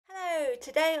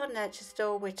today on Nurture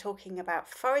Store we're talking about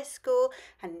forest school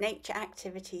and nature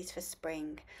activities for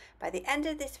spring. By the end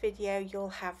of this video you'll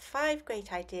have 5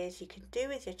 great ideas you can do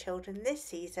with your children this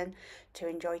season to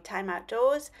enjoy time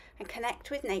outdoors and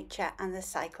connect with nature and the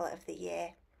cycle of the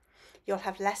year. You'll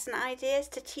have lesson ideas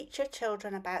to teach your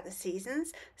children about the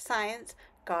seasons, science,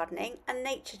 gardening and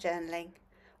nature journaling.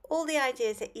 All the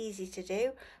ideas are easy to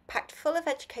do, packed full of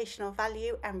educational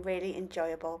value and really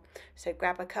enjoyable. So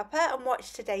grab a cuppa and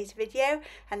watch today's video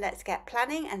and let's get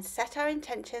planning and set our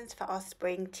intentions for our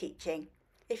spring teaching.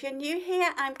 If you're new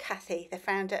here, I'm Kathy, the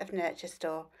founder of Nurture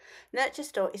Store. Nurture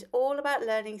Store is all about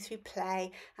learning through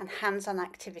play and hands-on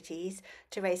activities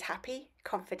to raise happy,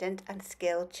 confident and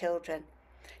skilled children.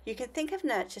 You can think of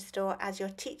Nurture Store as your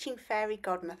teaching fairy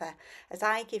godmother, as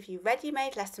I give you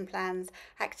ready-made lesson plans,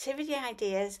 activity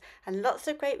ideas and lots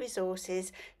of great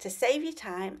resources to save you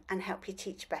time and help you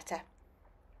teach better.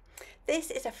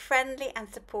 This is a friendly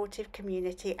and supportive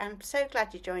community. I'm so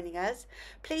glad you're joining us.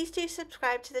 Please do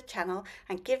subscribe to the channel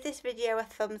and give this video a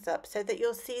thumbs up so that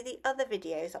you'll see the other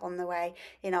videos on the way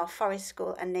in our Forest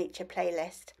School and Nature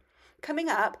playlist. Coming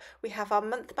up, we have our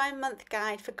month-by-month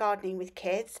guide for gardening with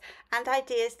kids and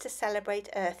ideas to celebrate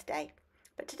Earth Day.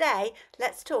 But today,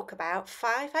 let's talk about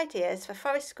 5 ideas for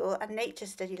forest school and nature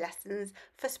study lessons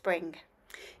for spring.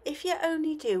 If you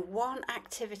only do one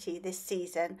activity this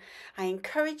season, I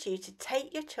encourage you to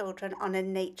take your children on a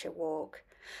nature walk.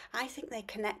 I think they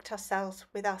connect ourselves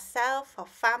with ourselves, our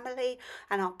family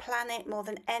and our planet more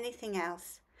than anything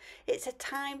else. It's a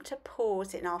time to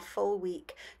pause in our full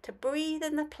week, to breathe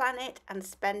in the planet and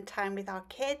spend time with our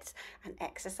kids and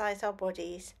exercise our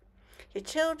bodies. Your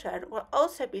children will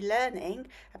also be learning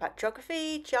about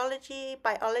geography, geology,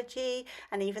 biology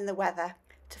and even the weather.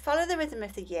 To follow the rhythm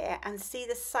of the year and see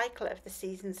the cycle of the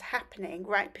seasons happening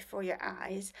right before your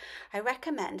eyes, I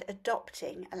recommend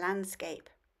adopting a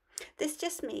landscape. This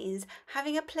just means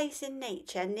having a place in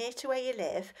nature near to where you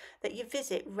live that you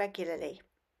visit regularly.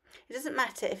 It doesn't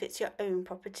matter if it's your own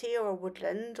property or a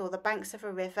woodland or the banks of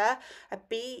a river, a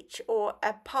beach or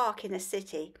a park in a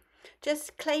city.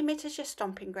 Just claim it as your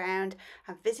stomping ground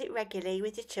and visit regularly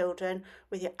with your children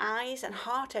with your eyes and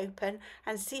heart open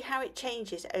and see how it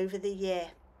changes over the year.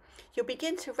 You'll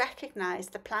begin to recognise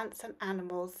the plants and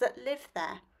animals that live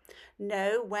there.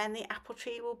 Know when the apple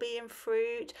tree will be in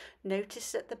fruit,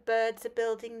 notice that the birds are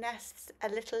building nests a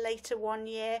little later one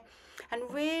year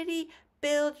and really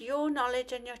build your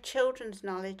knowledge and your children's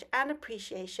knowledge and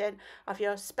appreciation of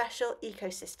your special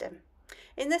ecosystem.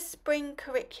 In the spring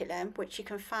curriculum, which you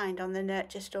can find on the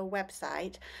Nurture Store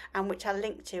website and which I'll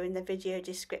link to in the video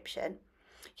description,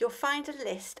 you'll find a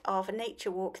list of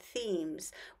nature walk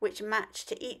themes which match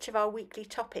to each of our weekly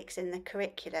topics in the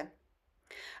curriculum.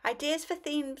 Ideas for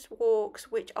themed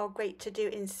walks which are great to do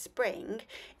in spring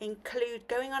include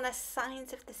going on a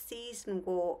signs of the season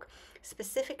walk,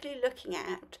 specifically looking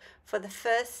out for the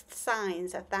first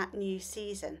signs of that new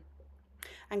season.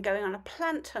 And going on a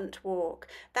plant hunt walk,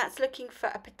 that's looking for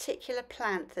a particular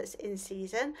plant that's in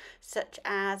season, such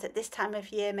as at this time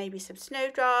of year maybe some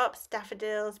snowdrops,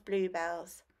 daffodils,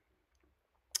 bluebells.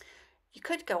 You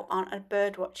could go on a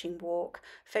bird watching walk,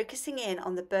 focusing in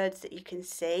on the birds that you can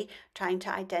see, trying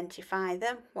to identify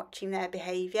them, watching their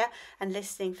behaviour and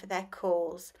listening for their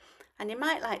calls. And you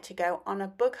might like to go on a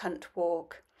bug hunt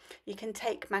walk. You can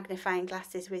take magnifying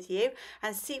glasses with you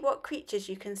and see what creatures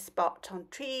you can spot on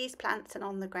trees, plants and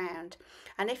on the ground.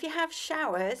 And if you have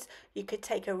showers, you could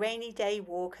take a rainy day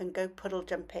walk and go puddle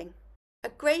jumping. A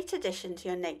great addition to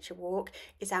your nature walk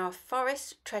is our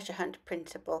forest treasure hunt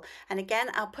printable, and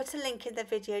again I'll put a link in the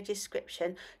video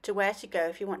description to where to go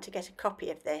if you want to get a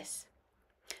copy of this.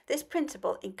 This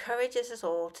printable encourages us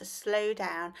all to slow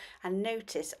down and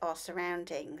notice our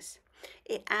surroundings.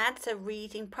 It adds a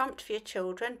reading prompt for your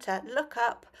children to look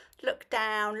up, look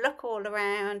down, look all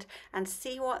around and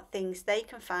see what things they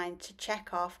can find to check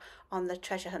off on the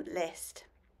treasure hunt list.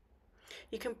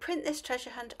 You can print this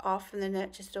treasure hunt off from the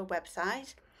Nurture Store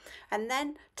website, and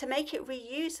then to make it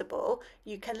reusable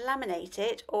you can laminate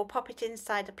it or pop it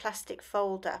inside a plastic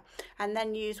folder and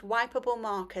then use wipeable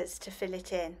markers to fill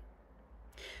it in.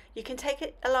 You can take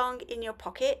it along in your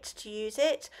pocket to use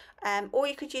it, or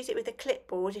you could use it with a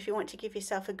clipboard if you want to give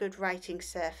yourself a good writing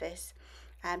surface.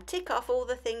 Tick off all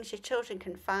the things your children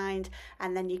can find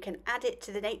and then you can add it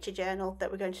to the nature journal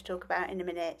that we're going to talk about in a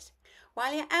minute.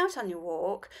 While you're out on your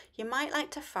walk, you might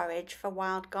like to forage for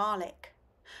wild garlic.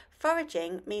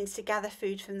 Foraging means to gather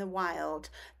food from the wild.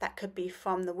 That could be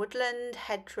from the woodland,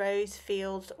 hedgerows,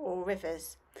 fields or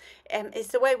rivers. It's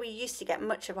the way we used to get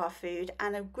much of our food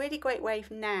and a really great way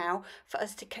now for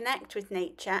us to connect with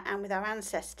nature and with our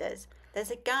ancestors.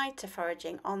 There's a guide to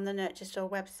foraging on the Nurture Store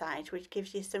website which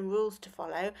gives you some rules to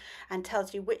follow and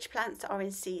tells you which plants are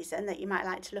in season that you might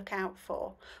like to look out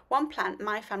for. One plant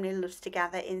my family loves to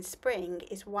gather in spring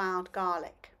is wild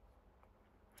garlic.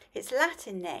 Its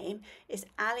Latin name is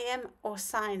Allium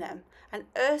ursinum, and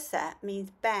ursa means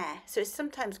bear, so it's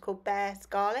sometimes called bear's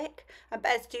garlic, and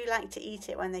bears do like to eat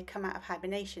it when they come out of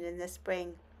hibernation in the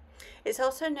spring. It's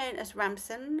also known as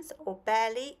ramsons or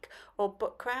bear leek or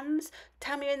buckrams.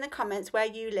 Tell me in the comments where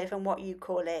you live and what you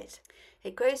call it.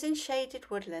 It grows in shaded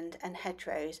woodland and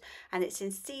hedgerows, and it's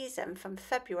in season from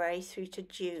February through to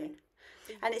June.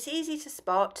 And it's easy to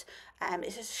spot.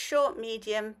 It's a short,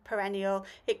 medium perennial.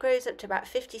 It grows up to about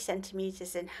 50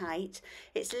 centimetres in height.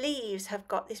 Its leaves have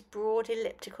got this broad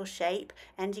elliptical shape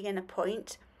ending in a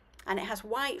point, and it has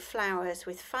white flowers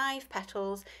with 5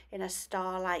 petals in a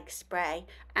star-like spray,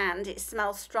 and it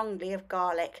smells strongly of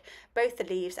garlic. Both the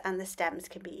leaves and the stems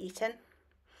can be eaten.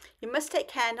 You must take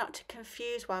care not to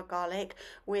confuse wild garlic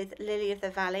with lily of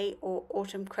the valley or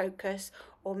autumn crocus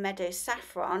or meadow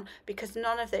saffron, because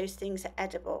none of those things are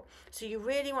edible. So you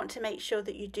really want to make sure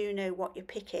that you do know what you're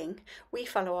picking. We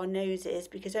follow our noses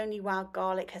because only wild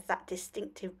garlic has that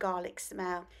distinctive garlic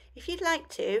smell. If you'd like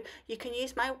to, you can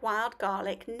use my wild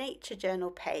garlic nature journal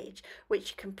page,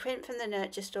 which you can print from the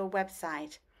Nurture Store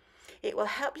website. It will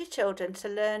help your children to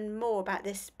learn more about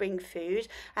this spring food,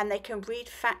 and they can read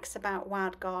facts about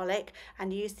wild garlic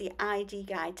and use the ID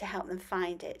guide to help them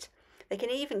find it. They can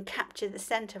even capture the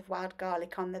scent of wild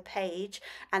garlic on the page,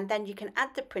 and then you can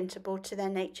add the printable to their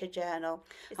nature journal.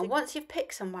 And once you've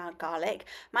picked some wild garlic,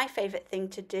 my favourite thing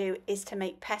to do is to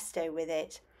make pesto with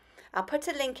it. I'll put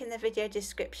a link in the video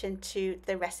description to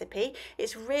the recipe.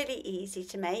 It's really easy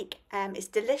to make. It's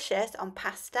delicious on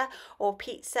pasta or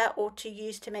pizza, or to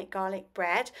use to make garlic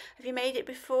bread. Have you made it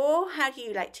before? How do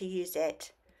you like to use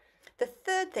it? The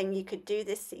third thing you could do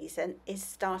this season is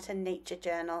start a nature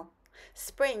journal.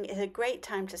 Spring is a great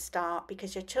time to start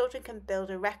because your children can build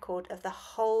a record of the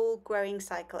whole growing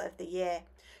cycle of the year.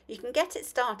 You can get it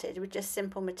started with just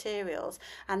simple materials,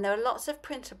 and there are lots of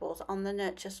printables on the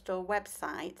Nurture Store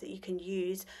website that you can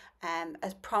use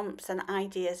as prompts and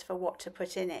ideas for what to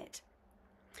put in it.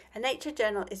 A nature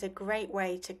journal is a great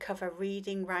way to cover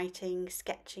reading, writing,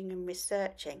 sketching and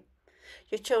researching.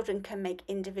 Your children can make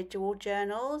individual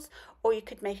journals, or you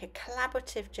could make a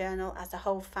collaborative journal as a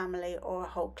whole family or a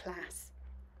whole class.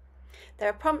 There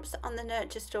are prompts on the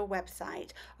Nurture Store website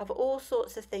of all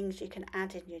sorts of things you can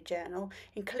add in your journal,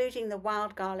 including the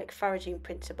wild garlic foraging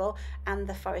printable and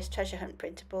the forest treasure hunt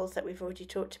printables that we've already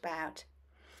talked about.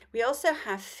 We also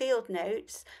have field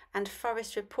notes and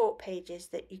forest report pages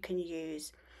that you can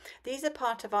use. These are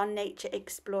part of our Nature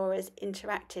Explorers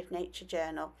interactive nature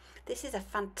journal. This is a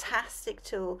fantastic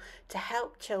tool to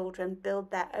help children build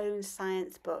their own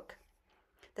science book.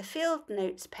 The field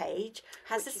notes page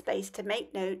has a space to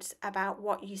make notes about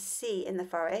what you see in the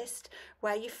forest,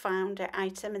 where you found an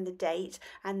item and the date,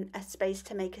 and a space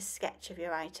to make a sketch of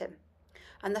your item.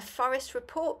 And the forest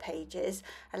report pages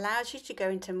allows you to go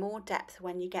into more depth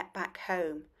when you get back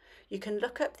home. You can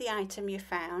look up the item you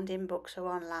found in books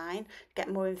or online, get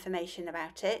more information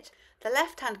about it. The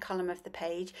left-hand column of the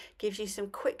page gives you some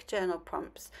quick journal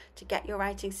prompts to get your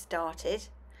writing started.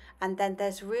 And then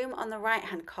there's room on the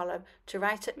right-hand column to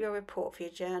write up your report for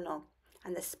your journal,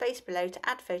 and the space below to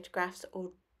add photographs or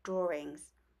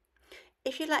drawings.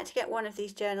 If you'd like to get one of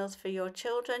these journals for your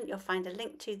children, you'll find a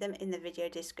link to them in the video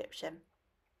description.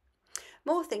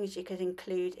 More things you could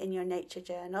include in your nature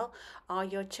journal are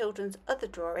your children's other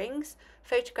drawings,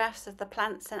 photographs of the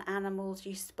plants and animals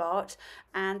you spot,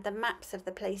 and the maps of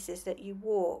the places that you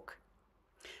walk.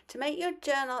 To make your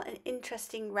journal an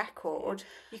interesting record,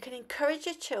 you can encourage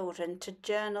your children to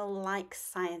journal like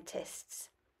scientists.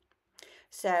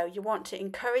 So you want to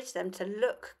encourage them to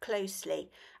look closely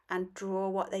and draw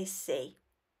what they see.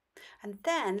 And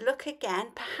then look again,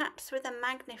 perhaps with a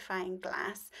magnifying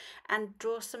glass, and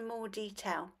draw some more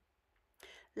detail.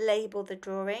 Label the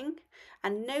drawing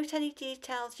and note any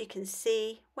details you can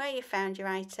see, where you found your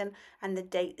item and the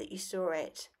date that you saw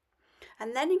it.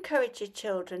 And then encourage your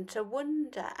children to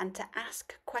wonder and to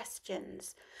ask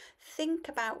questions. Think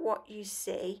about what you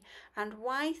see and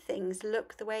why things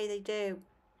look the way they do.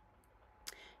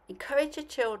 Encourage your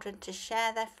children to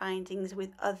share their findings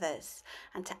with others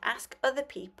and to ask other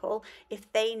people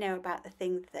if they know about the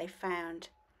things they found.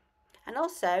 And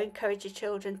also encourage your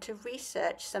children to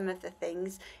research some of the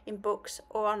things in books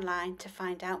or online to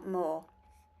find out more.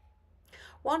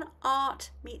 One art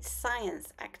meets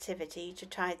science activity to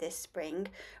try this spring,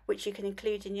 which you can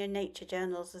include in your nature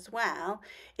journals as well,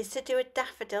 is to do a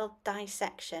daffodil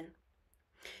dissection.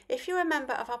 If you're a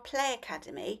member of our Play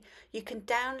Academy, you can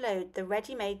download the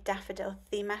ready-made Daffodil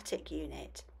thematic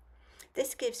unit.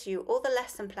 This gives you all the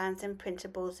lesson plans and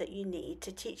printables that you need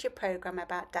to teach your programme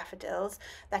about daffodils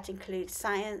that include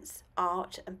science,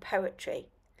 art and poetry.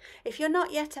 If you're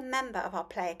not yet a member of our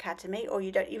Play Academy, or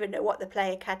you don't even know what the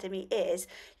Play Academy is,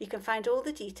 you can find all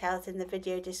the details in the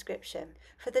video description.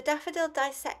 For the daffodil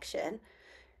dissection,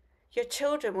 your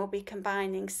children will be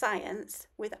combining science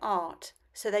with art,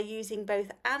 so they're using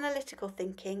both analytical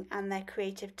thinking and their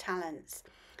creative talents.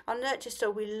 On Nurture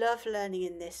Store, we love learning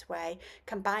in this way,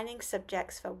 combining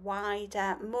subjects for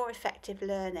wider, more effective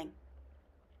learning.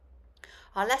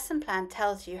 Our lesson plan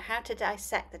tells you how to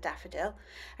dissect the daffodil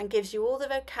and gives you all the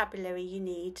vocabulary you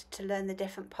need to learn the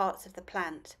different parts of the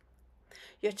plant.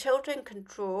 Your children can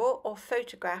draw or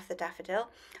photograph the daffodil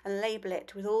and label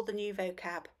it with all the new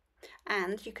vocab.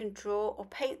 And you can draw or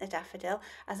paint the daffodil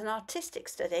as an artistic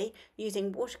study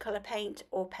using watercolour paint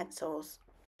or pencils.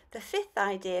 The fifth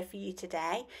idea for you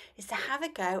today is to have a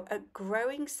go at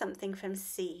growing something from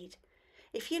seed.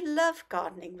 If you love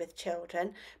gardening with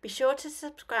children, be sure to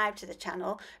subscribe to the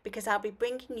channel because I'll be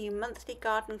bringing you monthly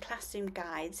garden classroom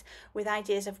guides with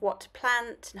ideas of what to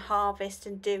plant and harvest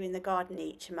and do in the garden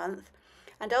each month,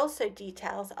 and also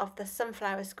details of the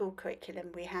sunflower school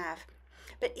curriculum we have.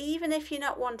 But even if you're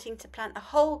not wanting to plant a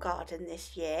whole garden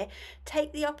this year,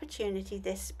 take the opportunity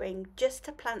this spring just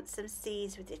to plant some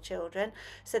seeds with your children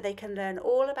so they can learn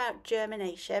all about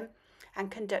germination and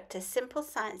conduct a simple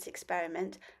science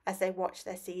experiment as they watch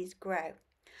their seeds grow.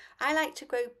 I like to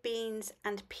grow beans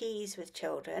and peas with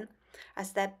children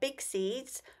as they're big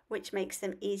seeds, which makes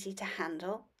them easy to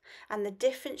handle, and the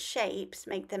different shapes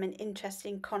make them an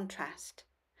interesting contrast.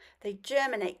 They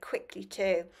germinate quickly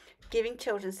too, giving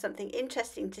children something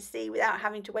interesting to see without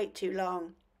having to wait too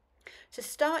long. To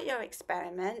start your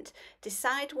experiment,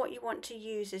 decide what you want to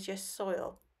use as your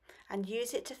soil and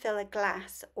use it to fill a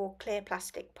glass or clear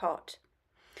plastic pot.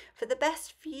 For the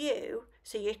best view,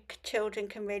 so your children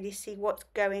can really see what's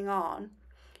going on,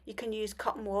 you can use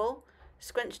cotton wool,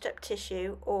 scrunched up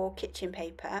tissue or kitchen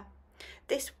paper.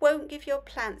 This won't give your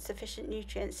plant sufficient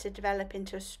nutrients to develop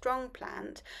into a strong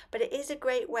plant, but it is a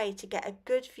great way to get a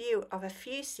good view of a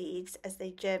few seeds as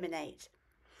they germinate.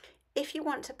 If you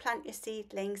want to plant your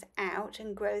seedlings out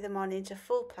and grow them on into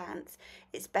full plants,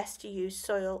 it's best to use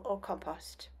soil or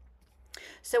compost.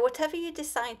 So whatever you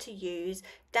decide to use,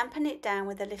 dampen it down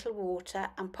with a little water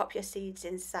and pop your seeds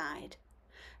inside.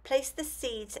 Place the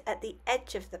seeds at the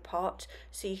edge of the pot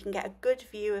so you can get a good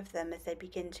view of them as they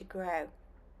begin to grow.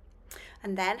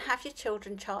 And then have your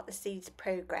children chart the seed's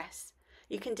progress.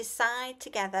 You can decide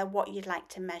together what you'd like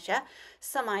to measure.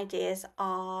 Some ideas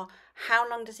are: how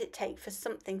long does it take for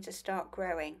something to start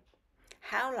growing?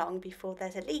 How long before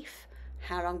there's a leaf?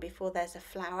 How long before there's a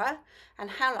flower? And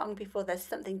how long before there's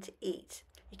something to eat?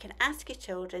 You can ask your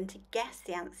children to guess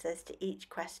the answers to each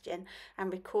question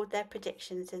and record their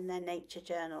predictions in their nature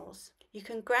journals. You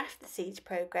can graph the seed's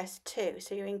progress too,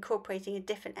 so you're incorporating a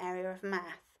different area of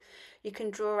math. You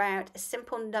can draw out a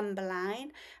simple number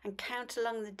line and count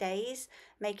along the days,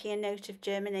 making a note of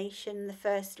germination, the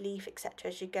first leaf, etc.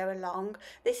 as you go along.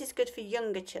 This is good for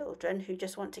younger children who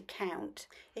just want to count.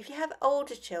 If you have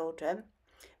older children,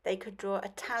 they could draw a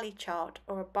tally chart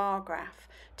or a bar graph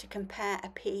to compare a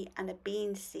pea and a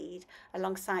bean seed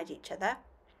alongside each other.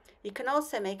 You can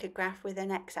also make a graph with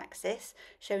an x-axis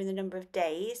showing the number of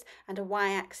days and a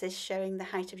y-axis showing the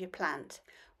height of your plant.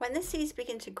 When the seeds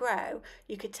begin to grow,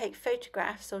 you could take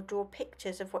photographs or draw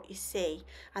pictures of what you see,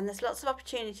 and there's lots of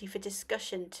opportunity for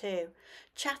discussion too.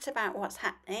 Chat about what's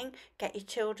happening, get your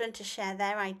children to share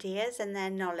their ideas and their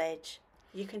knowledge.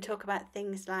 You can talk about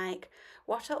things like,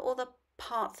 what are all the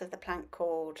parts of the plant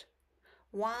called?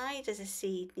 Why does a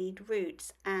seed need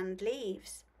roots and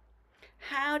leaves?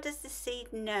 How does the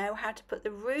seed know how to put the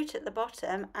root at the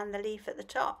bottom and the leaf at the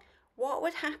top? What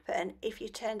would happen if you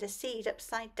turned a seed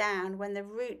upside down when the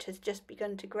root has just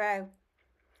begun to grow?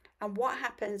 And what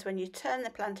happens when you turn the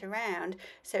plant around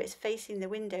so it's facing the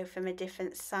window from a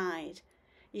different side?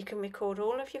 You can record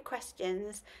all of your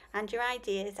questions and your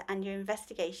ideas and your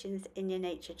investigations in your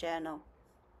nature journal.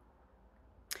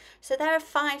 So there are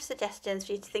 5 suggestions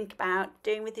for you to think about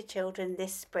doing with your children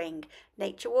this spring: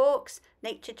 nature walks,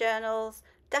 nature journals,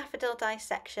 daffodil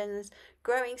dissections,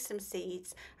 growing some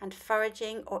seeds, and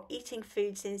foraging or eating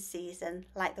foods in season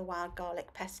like the wild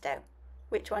garlic pesto.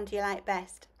 Which one do you like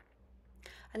best?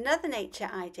 Another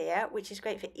nature idea, which is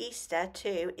great for Easter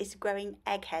too, is growing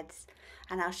eggheads,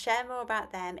 and I'll share more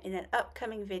about them in an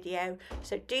upcoming video,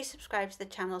 so do subscribe to the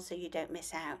channel so you don't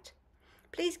miss out.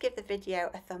 Please give the video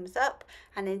a thumbs up,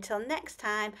 and until next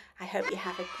time, I hope you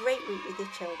have a great week with your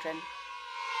children.